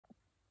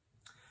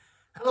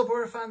Hello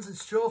Boro fans,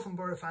 it's Joe from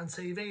Boro Fan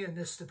TV, and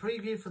this is the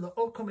preview for the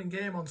upcoming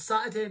game on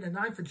Saturday the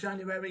 9th of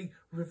January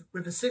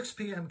with a 6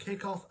 PM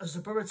kickoff as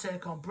the Boro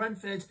take on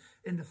Brentford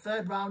in the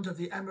third round of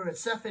the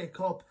Emirates FA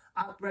Cup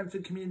at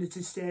Brentford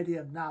Community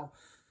Stadium. Now,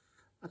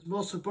 as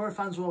most of Boro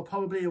fans will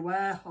probably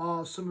aware,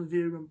 or some of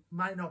you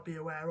might not be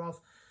aware of,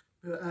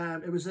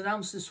 it was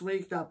announced this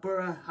week that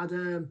Boro had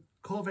a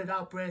COVID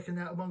outbreak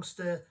amongst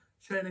the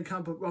training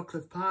camp at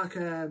Rockcliffe Park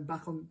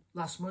back on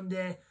last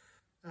Monday,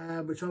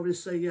 which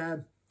obviously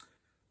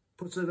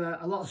puts a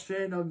lot of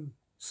strain on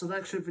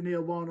selection for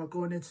Neil Warnock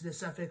going into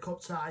this FA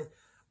Cup tie.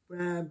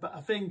 But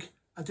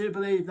I do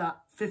believe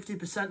that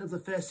 50% of the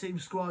first team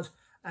squad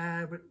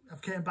have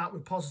came back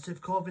with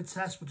positive COVID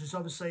tests, which is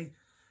obviously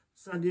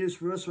sad news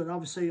for us, and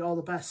obviously all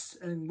the best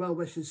and well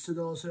wishes to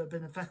those who have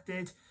been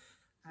affected.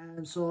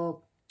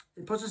 So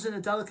it puts us in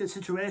a delicate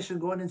situation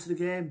going into the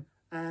game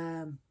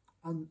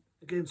on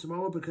the game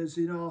tomorrow, because,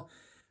 you know,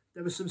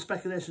 there was some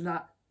speculation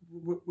that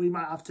we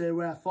might have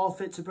to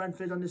forfeit to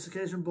Brentford on this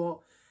occasion, but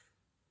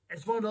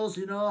it's one of those,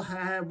 you know,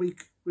 we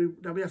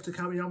have to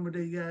carry on with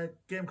the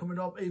game coming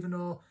up, even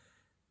though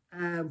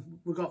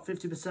we've got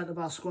 50% of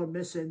our squad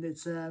missing.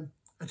 It's a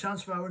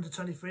chance for our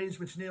under-23s,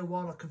 which Neil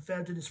Warnock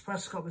confirmed in his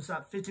press conference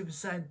that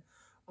 50%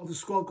 of the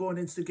squad going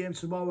into the game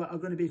tomorrow are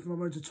going to be from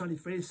our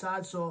under-23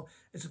 side. So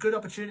it's a good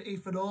opportunity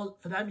for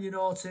them, you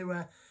know,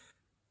 to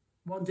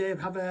one day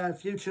have a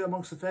future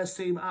amongst the first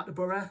team at the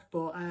Borough.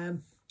 But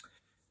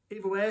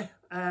either way,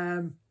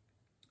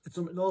 it's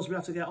something else we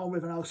have to get on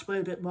with, and I'll explain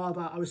a bit more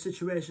about our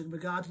situation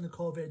regarding the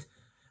COVID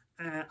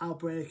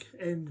outbreak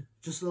in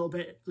just a little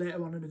bit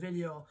later on in the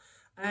video.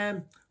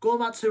 Going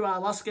back to our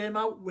last game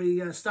out,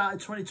 we started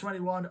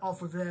 2021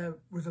 off with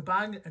a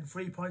bang and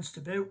 3 points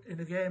to boot in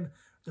the game,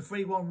 the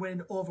 3-1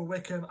 win over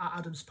Wycombe at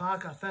Adams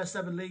Park, our first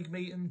ever league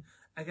meeting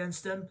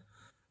against them.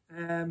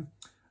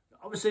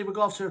 Obviously we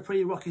got off to a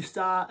pretty rocky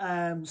start,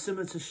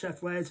 similar to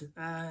Chef Wade.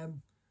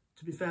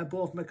 To be fair,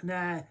 both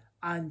McNair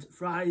and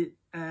Fry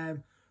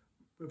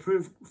were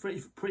proved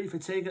pretty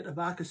fatigued at the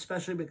back,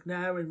 especially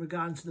McNair in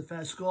regard to the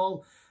first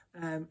goal.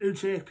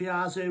 Uche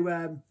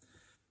Piazzu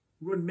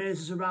run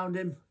mazes around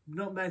him,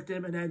 nutmegged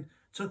him, and then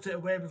tucked it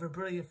away with a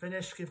brilliant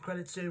finish. Give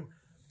credit to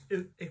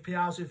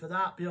Piazzu for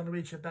that, beyond the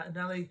reach of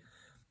Bettinelli.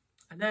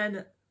 And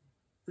then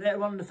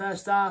later on in the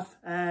first half,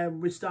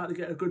 we started to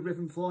get a good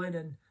rhythm flowing,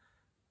 and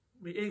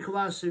we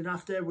equalised soon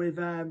after with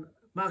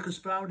Marcus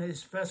Brown,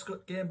 his first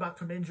game back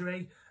from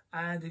injury,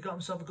 and he got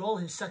himself a goal,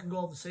 his second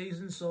goal of the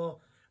season. So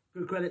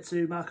good credit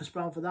to Marcus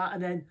Brown for that.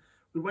 And then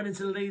we went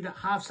into the lead at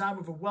half-time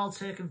with a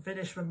well-taken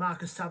finish from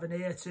Marcus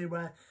Tavernier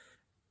to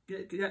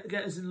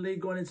get us in the lead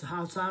going into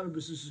half-time. It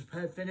was a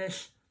superb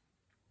finish.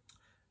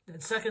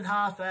 Then second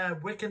half,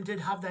 Wycombe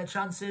did have their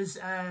chances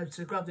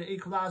to grab the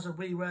equaliser.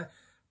 We were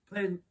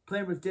playing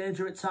with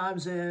danger at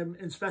times, and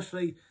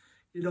especially,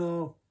 you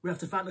know, we have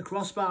to thank the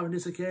crossbar on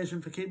this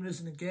occasion for keeping us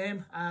in the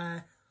game.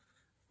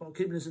 Well,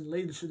 keeping us in the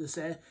lead, I should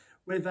say.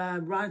 With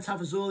Ryan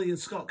Tavazzoli and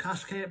Scott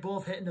Cashgate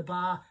both hitting the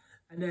bar.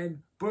 And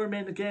then Boro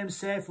made the game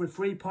safe with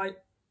 3 points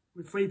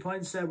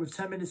with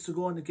 10 minutes to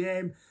go in the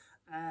game.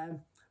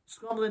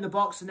 Scramble in the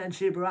box, and then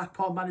Sheba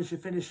Akpom managed to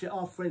finish it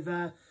off with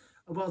a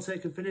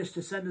well-taken finish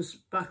to send us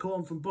back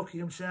home from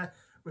Buckinghamshire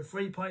with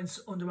 3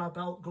 points under our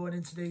belt going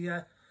into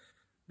the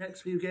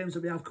next few games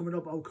that we have coming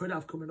up, or could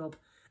have coming up.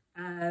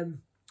 Now,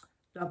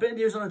 a bit of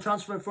news on the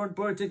transfer front.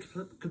 Boro did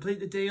complete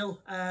the deal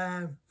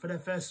for their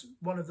first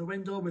one of the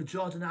window, with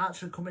Jordan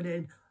Archer coming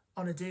in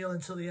on a deal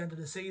until the end of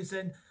the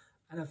season.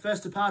 And our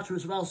first departure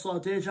as well saw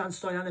Dejan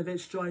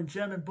Stojanovic join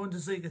German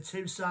Bundesliga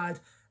 2 side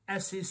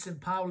FC St.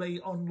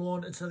 Pauli on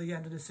loan until the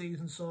end of the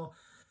season. So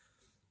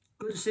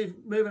good to see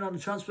moving on the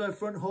transfer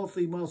front.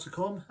 Hopefully more to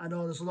come. I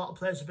know there's a lot of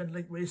players who have been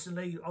linked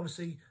recently.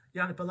 Obviously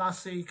Yannick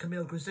Balassi,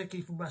 Camille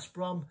Grzycki from West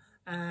Brom,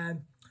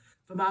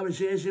 from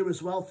Jeju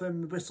as well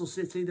from Bristol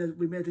City, that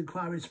we made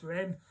inquiries for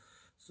him.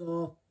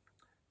 So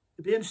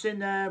it'll be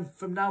interesting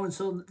from now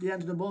until the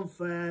end of the month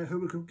who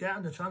we can get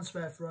on the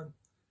transfer front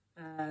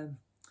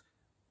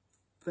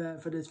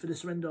for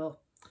this window.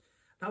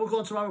 Now we're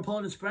going to our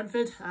opponents,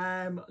 Brentford.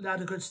 They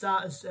had a good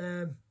start, as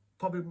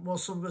probably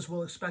some of us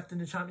will expect in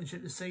the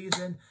Championship this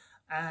season.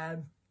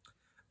 And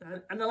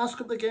the last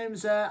couple of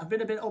games have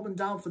been a bit up and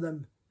down for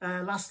them.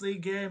 Last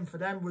league game for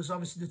them was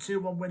obviously the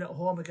 2-1 win at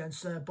home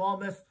against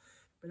Bournemouth.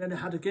 But then they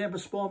had a game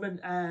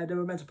postponement. They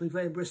were meant to be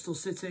playing Bristol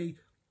City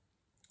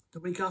the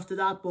week after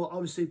that, but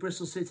obviously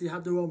Bristol City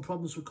had their own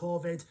problems with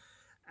COVID,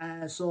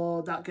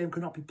 so that game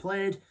could not be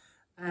played.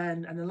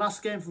 And the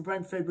last game for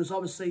Brentford was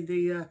obviously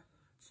the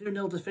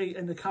 2-0 defeat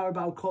in the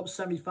Carabao Cup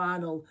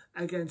semi-final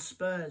against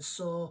Spurs.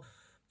 So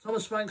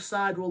Thomas Frank's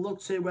side will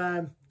look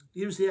to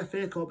use the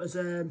FA Cup as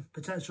a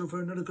potential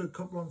for another good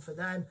cup run for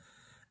them.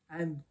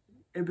 And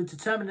it would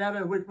determine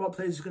what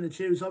players he's going to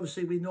choose.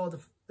 Obviously, we know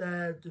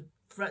the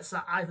threats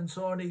that Ivan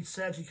Toney,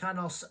 Sergi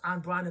Canos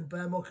and Brian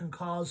Burmo can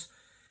cause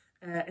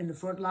in the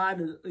front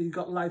line. You've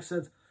got the likes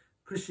of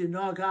Christian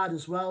Norgard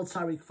as well,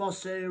 Tariq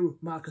Fosu,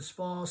 Marcus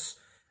Force,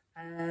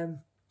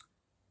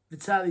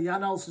 Vitaly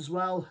Janos as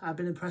well. I've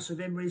been impressed with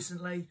him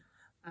recently.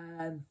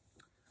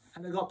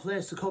 and they've got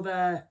players to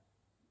cover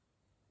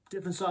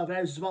different sort of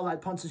areas as well,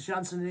 like Pontus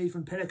Jansson and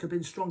Ethan Pinnock have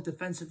been strong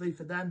defensively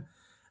for them.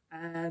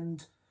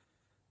 And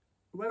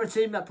we're a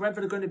team that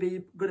Brentford are going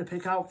to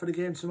pick out for the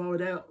game tomorrow.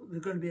 They're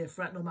going to be a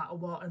threat no matter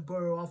what, and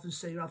Boro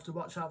obviously you have to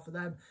watch out for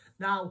them.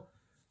 Now,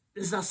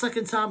 this is our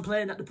second time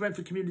playing at the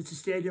Brentford Community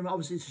Stadium.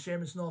 Obviously, it's a shame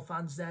there's no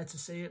fans there to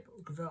see it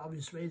for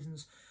obvious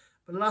reasons.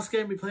 But the last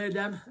game we played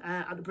them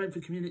at the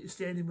Brentford Community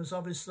Stadium was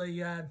obviously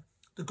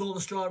the goal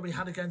of straw we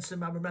had against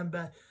them. I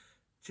remember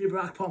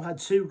Chuba Akpom had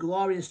 2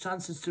 glorious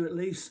chances to at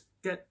least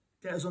get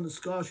us on the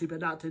score sheet,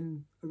 but that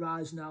didn't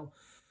arise now.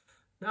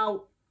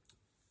 Now,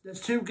 there's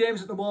 2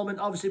 games at the moment,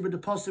 obviously with the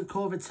positive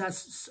COVID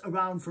tests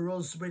around for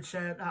us, which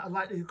are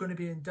likely going to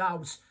be in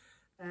doubt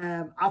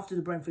after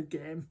the Brentford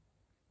game.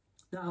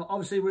 Now,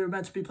 obviously, we were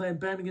meant to be playing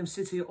Birmingham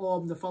City at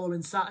home the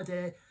following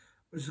Saturday,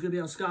 which is going to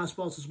be on Sky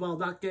Sports as well.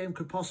 That game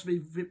could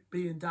possibly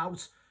be in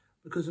doubt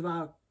because of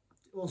our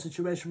own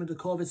situation with the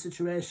COVID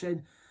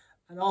situation.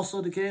 And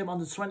also the game on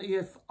the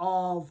 20th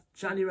of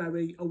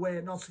January away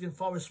at Nottingham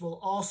Forest will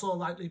also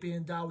likely be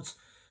in doubt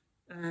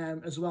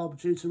as well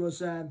due to us,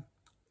 the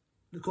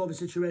COVID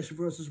situation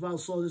for us as well.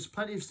 So there's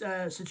plenty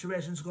of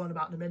situations going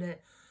about in a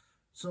minute.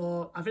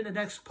 So I think the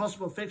next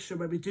possible fixture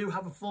where we do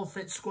have a full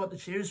fit squad to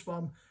choose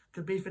from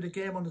could be for the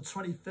game on the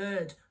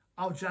 23rd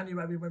of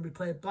January when we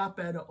play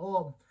Blackburn at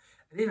home.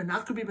 And even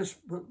that could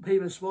be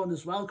postponed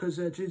as well because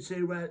due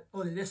to,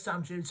 only this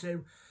time due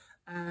to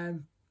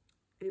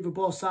either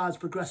both sides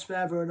progress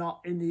further or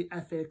not in the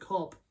FA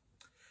Cup.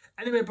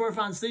 Anyway, Boro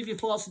fans, leave your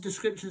thoughts and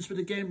descriptions for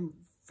the game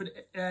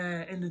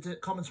in the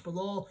comments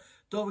below.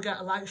 Don't forget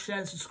to like, share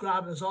and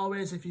subscribe as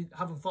always if you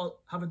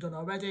haven't done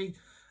already.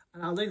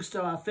 And our links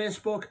to our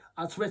Facebook,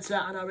 our Twitter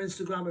and our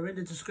Instagram are in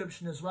the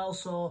description as well.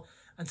 So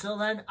until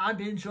then, I'm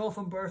being Joe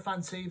from Boro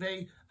Fan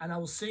TV and I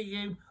will see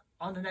you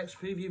on the next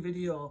preview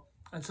video.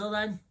 Until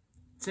then,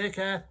 take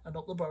care and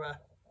up the Boro.